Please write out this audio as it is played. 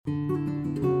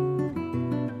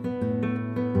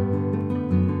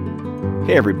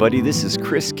Hey everybody, this is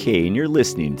Chris K, and you're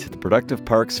listening to the Productive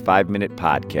Parks 5-Minute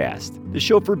Podcast, the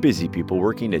show for busy people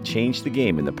working to change the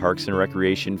game in the parks and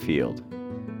recreation field.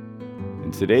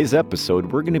 In today's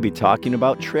episode, we're going to be talking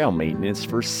about trail maintenance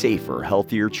for safer,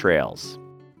 healthier trails.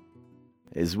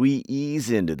 As we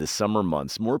ease into the summer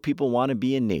months, more people want to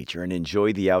be in nature and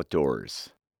enjoy the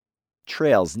outdoors.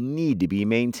 Trails need to be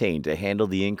maintained to handle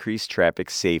the increased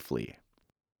traffic safely.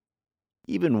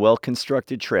 Even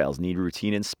well-constructed trails need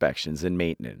routine inspections and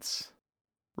maintenance.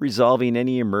 Resolving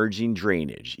any emerging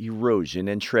drainage, erosion,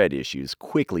 and tread issues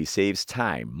quickly saves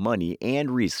time, money, and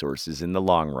resources in the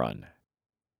long run.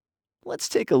 Let's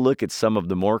take a look at some of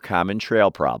the more common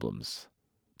trail problems.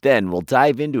 Then we'll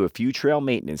dive into a few trail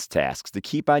maintenance tasks to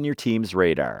keep on your team's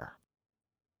radar.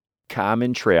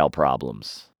 Common trail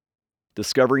problems.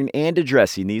 Discovering and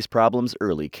addressing these problems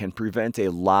early can prevent a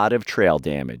lot of trail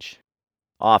damage.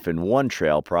 Often, one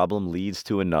trail problem leads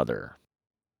to another.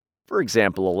 For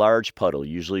example, a large puddle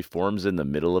usually forms in the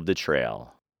middle of the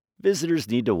trail. Visitors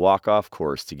need to walk off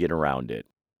course to get around it.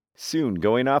 Soon,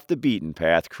 going off the beaten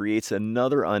path creates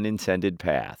another unintended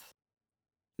path.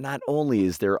 Not only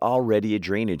is there already a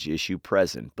drainage issue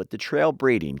present, but the trail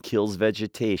braiding kills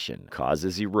vegetation,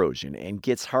 causes erosion, and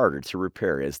gets harder to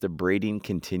repair as the braiding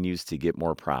continues to get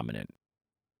more prominent.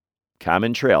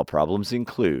 Common trail problems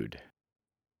include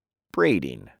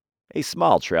braiding, a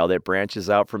small trail that branches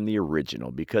out from the original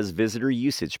because visitor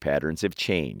usage patterns have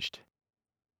changed.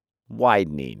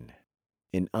 Widening,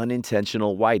 an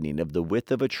unintentional widening of the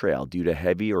width of a trail due to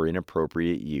heavy or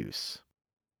inappropriate use.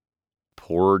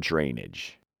 Poor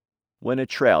drainage, when a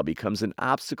trail becomes an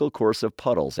obstacle course of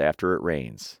puddles after it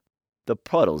rains. The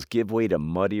puddles give way to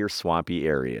muddy or swampy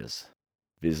areas.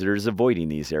 Visitors avoiding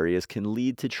these areas can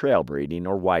lead to trail braiding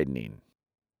or widening.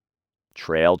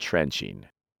 Trail trenching.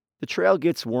 The trail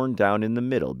gets worn down in the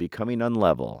middle, becoming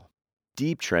unlevel.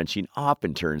 Deep trenching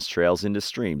often turns trails into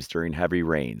streams during heavy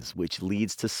rains, which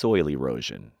leads to soil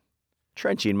erosion.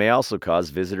 Trenching may also cause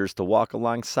visitors to walk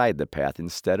alongside the path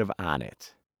instead of on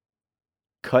it.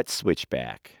 Cut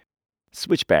switchback.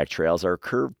 Switchback trails are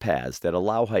curved paths that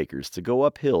allow hikers to go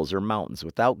up hills or mountains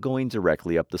without going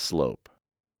directly up the slope.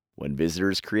 When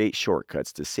visitors create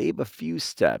shortcuts to save a few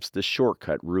steps, the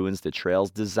shortcut ruins the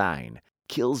trail's design,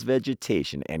 kills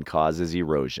vegetation, and causes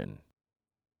erosion.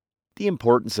 The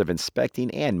importance of inspecting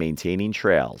and maintaining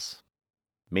trails.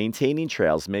 Maintaining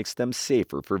trails makes them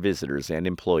safer for visitors and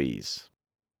employees.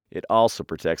 It also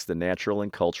protects the natural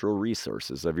and cultural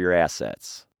resources of your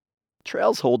assets.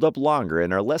 Trails hold up longer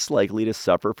and are less likely to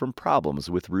suffer from problems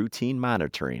with routine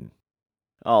monitoring.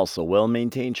 Also,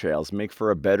 well-maintained trails make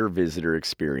for a better visitor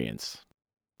experience.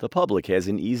 The public has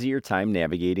an easier time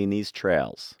navigating these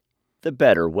trails. The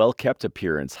better, well-kept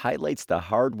appearance highlights the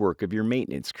hard work of your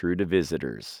maintenance crew to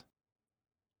visitors.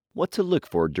 What to look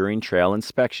for during trail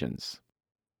inspections.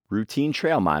 Routine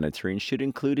trail monitoring should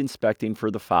include inspecting for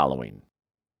the following: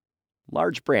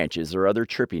 large branches or other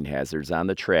tripping hazards on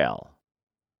the trail,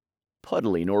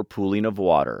 puddling or pooling of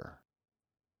water,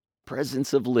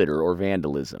 presence of litter or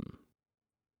vandalism,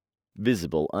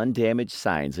 visible undamaged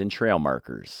signs and trail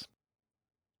markers,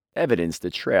 evidence the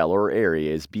trail or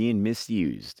area is being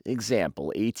misused,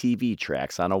 example, ATV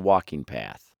tracks on a walking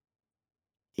path.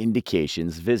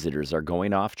 Indications visitors are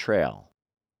going off trail.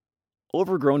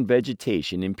 Overgrown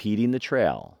vegetation impeding the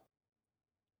trail.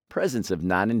 Presence of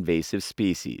non-invasive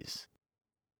species.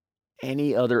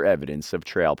 Any other evidence of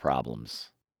trail problems.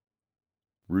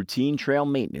 Routine trail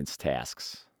maintenance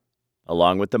tasks.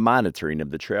 Along with the monitoring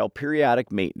of the trail,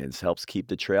 periodic maintenance helps keep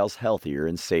the trails healthier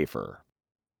and safer.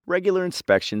 Regular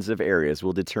inspections of areas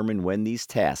will determine when these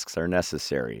tasks are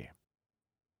necessary.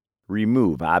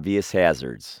 Remove obvious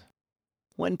hazards.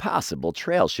 When possible,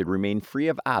 trails should remain free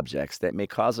of objects that may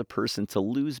cause a person to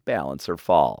lose balance or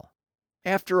fall.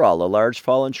 After all, a large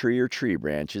fallen tree or tree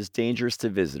branch is dangerous to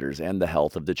visitors and the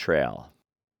health of the trail.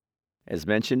 As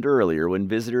mentioned earlier, when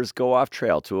visitors go off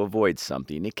trail to avoid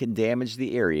something, it can damage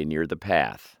the area near the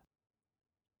path.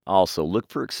 Also, look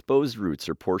for exposed roots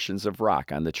or portions of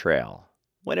rock on the trail.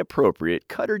 When appropriate,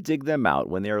 cut or dig them out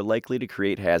when they are likely to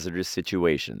create hazardous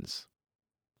situations.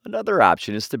 Another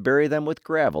option is to bury them with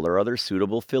gravel or other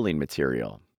suitable filling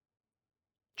material.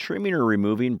 Trimming or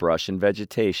removing brush and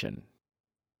vegetation.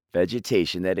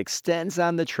 Vegetation that extends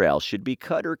on the trail should be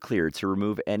cut or cleared to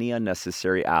remove any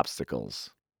unnecessary obstacles.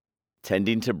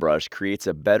 Tending to brush creates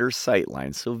a better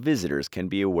sightline so visitors can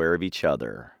be aware of each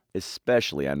other,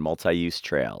 especially on multi-use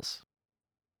trails.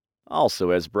 Also,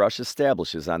 as brush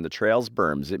establishes on the trail's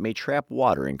berms, it may trap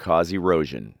water and cause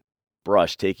erosion.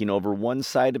 Brush taking over one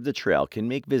side of the trail can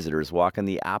make visitors walk on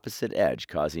the opposite edge,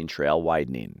 causing trail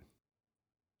widening.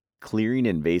 Clearing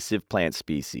invasive plant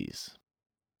species.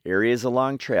 Areas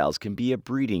along trails can be a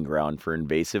breeding ground for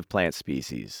invasive plant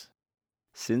species.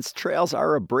 Since trails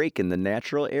are a break in the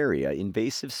natural area,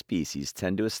 invasive species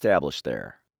tend to establish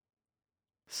there.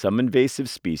 Some invasive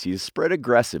species spread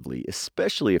aggressively,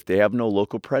 especially if they have no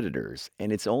local predators,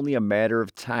 and it's only a matter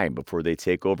of time before they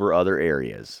take over other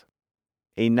areas.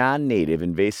 A non-native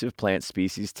invasive plant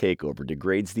species takeover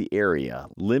degrades the area,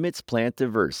 limits plant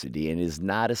diversity, and is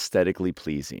not aesthetically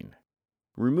pleasing.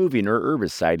 Removing or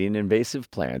herbiciding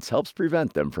invasive plants helps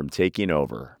prevent them from taking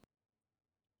over.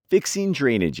 Fixing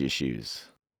drainage issues.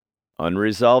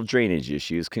 Unresolved drainage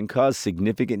issues can cause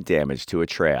significant damage to a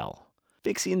trail.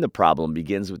 Fixing the problem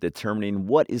begins with determining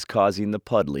what is causing the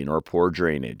puddling or poor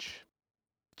drainage.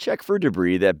 Check for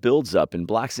debris that builds up and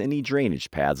blocks any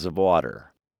drainage paths of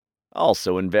water.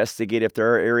 Also, investigate if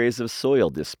there are areas of soil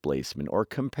displacement or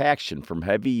compaction from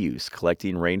heavy use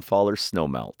collecting rainfall or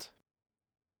snowmelt.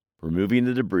 Removing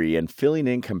the debris and filling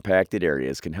in compacted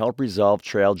areas can help resolve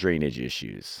trail drainage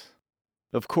issues.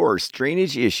 Of course,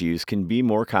 drainage issues can be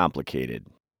more complicated.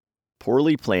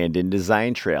 Poorly planned and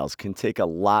designed trails can take a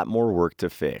lot more work to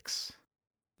fix.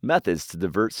 Methods to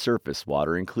divert surface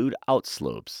water include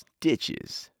outslopes,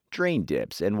 ditches, drain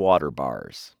dips, and water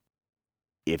bars.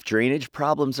 If drainage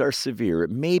problems are severe, it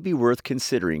may be worth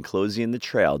considering closing the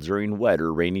trail during wet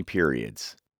or rainy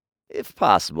periods. If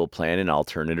possible, plan an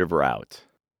alternative route.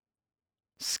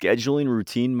 Scheduling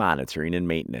routine monitoring and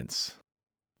maintenance.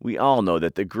 We all know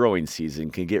that the growing season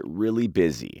can get really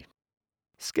busy.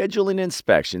 Scheduling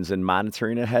inspections and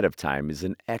monitoring ahead of time is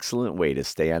an excellent way to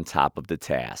stay on top of the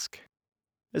task.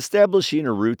 Establishing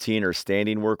a routine or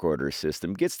standing work order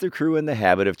system gets the crew in the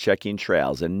habit of checking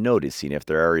trails and noticing if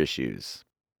there are issues.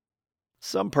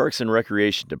 Some parks and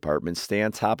recreation departments stay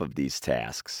on top of these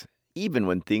tasks, even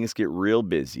when things get real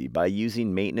busy, by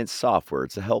using maintenance software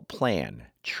to help plan,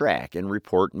 track, and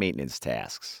report maintenance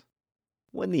tasks.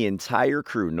 When the entire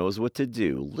crew knows what to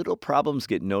do, little problems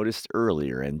get noticed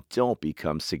earlier and don't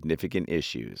become significant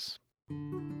issues.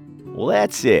 Well,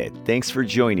 that's it. Thanks for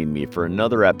joining me for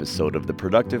another episode of the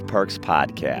Productive Parks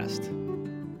Podcast.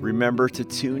 Remember to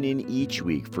tune in each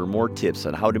week for more tips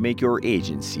on how to make your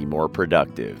agency more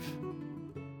productive.